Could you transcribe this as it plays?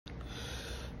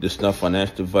This is not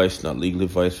financial advice, not legal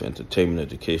advice, for entertainment,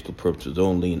 educational purposes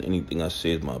only, and anything I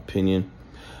say is my opinion.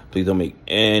 Please don't make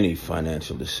any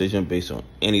financial decision based on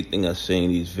anything I say in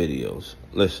these videos.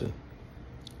 Listen,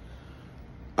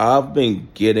 I've been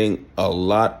getting a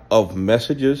lot of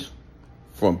messages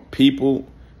from people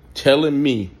telling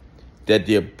me that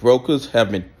their brokers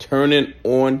have been turning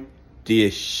on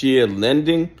their share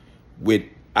lending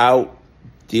without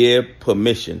their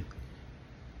permission.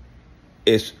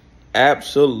 It's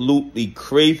absolutely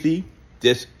crazy.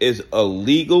 This is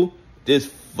illegal. This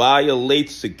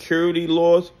violates security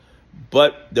laws,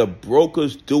 but the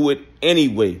brokers do it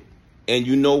anyway. And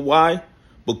you know why?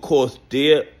 Because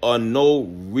there are no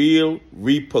real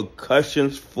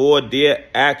repercussions for their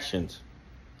actions.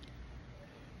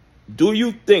 Do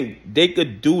you think they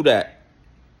could do that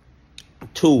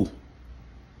to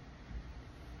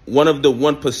one of the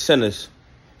 1%ers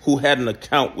who had an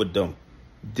account with them?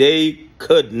 They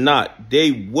could not.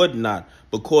 They would not,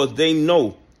 because they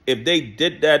know if they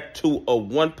did that to a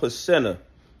 1%er,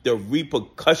 the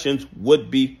repercussions would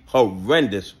be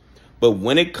horrendous. But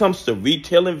when it comes to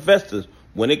retail investors,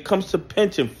 when it comes to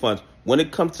pension funds, when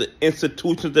it comes to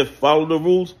institutions that follow the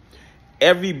rules,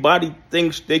 everybody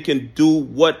thinks they can do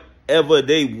whatever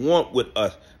they want with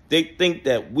us. They think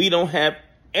that we don't have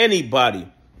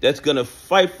anybody that's going to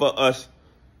fight for us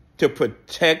to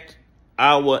protect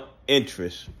our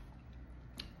interests.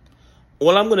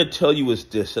 All I'm going to tell you is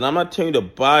this, and I'm not telling you to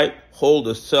buy, hold,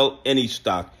 or sell any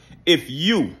stock. If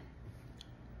you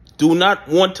do not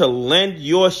want to lend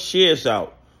your shares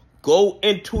out, go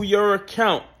into your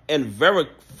account and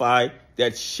verify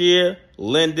that share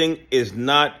lending is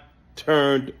not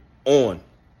turned on.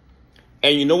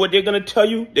 And you know what they're going to tell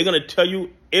you? They're going to tell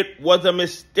you it was a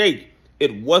mistake.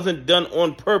 It wasn't done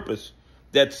on purpose.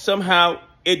 That somehow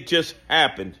it just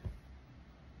happened.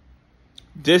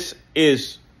 This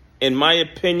is, in my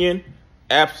opinion,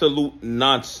 absolute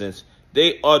nonsense.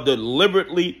 They are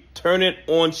deliberately turning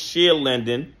on share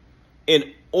lending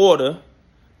in order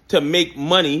to make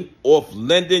money off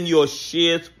lending your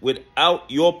shares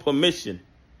without your permission.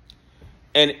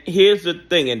 And here's the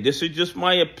thing, and this is just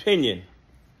my opinion.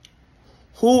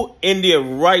 Who in their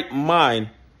right mind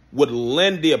would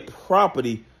lend their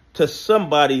property to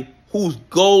somebody whose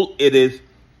goal it is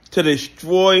to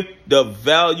destroy the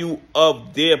value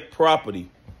of their property?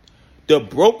 The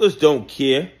brokers don't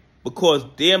care because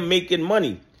they're making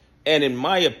money. And in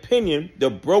my opinion, the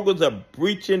brokers are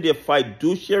breaching their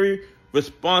fiduciary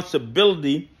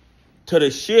responsibility to the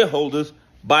shareholders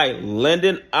by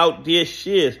lending out their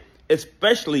shares,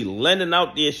 especially lending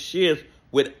out their shares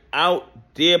without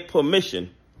their permission.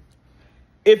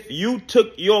 If you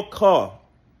took your car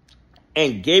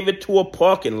and gave it to a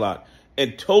parking lot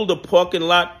and told the parking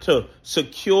lot to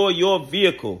secure your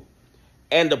vehicle,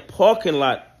 and the parking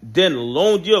lot then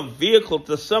loaned your vehicle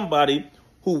to somebody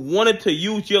who wanted to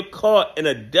use your car in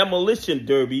a demolition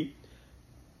derby,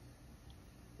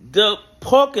 the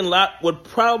parking lot would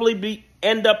probably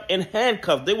end up in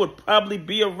handcuffs. They would probably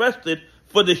be arrested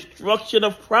for destruction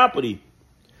of property.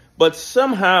 But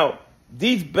somehow,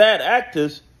 these bad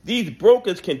actors, these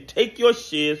brokers, can take your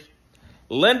shares,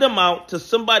 lend them out to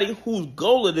somebody whose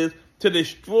goal it is to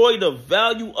destroy the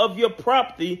value of your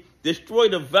property, destroy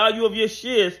the value of your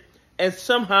shares, and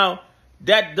somehow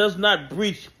that does not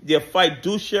breach their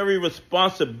fiduciary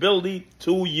responsibility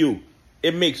to you.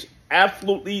 It makes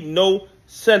absolutely no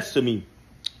sense to me.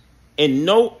 In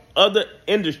no other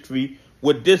industry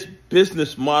would this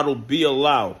business model be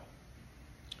allowed.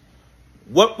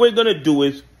 What we're going to do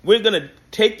is we're going to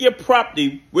take your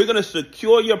property, we're going to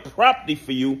secure your property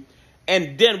for you,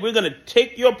 and then we're going to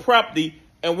take your property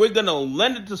and we're going to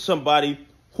lend it to somebody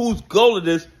whose goal it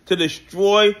is to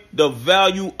destroy the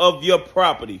value of your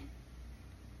property.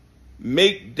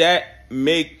 Make that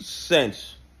make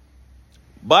sense.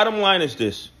 Bottom line is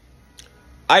this.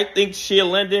 I think share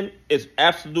lending is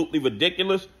absolutely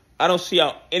ridiculous. I don't see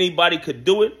how anybody could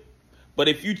do it. But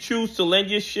if you choose to lend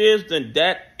your shares, then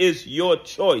that is your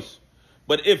choice.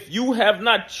 But if you have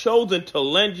not chosen to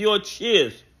lend your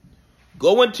shares,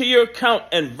 go into your account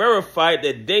and verify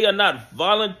that they are not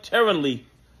voluntarily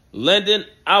lending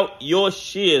out your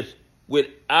shares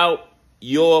without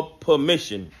your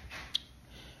permission.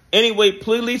 Anyway,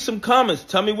 please leave some comments.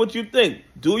 Tell me what you think.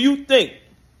 Do you think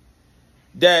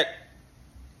that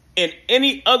in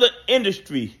any other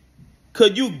industry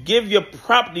could you give your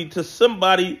property to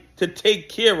somebody to take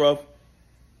care of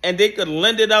and they could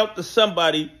lend it out to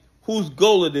somebody whose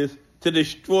goal it is to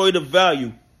destroy the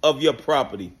value of your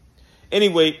property?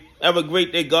 Anyway, have a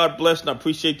great day. God bless, and I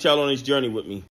appreciate y'all on this journey with me.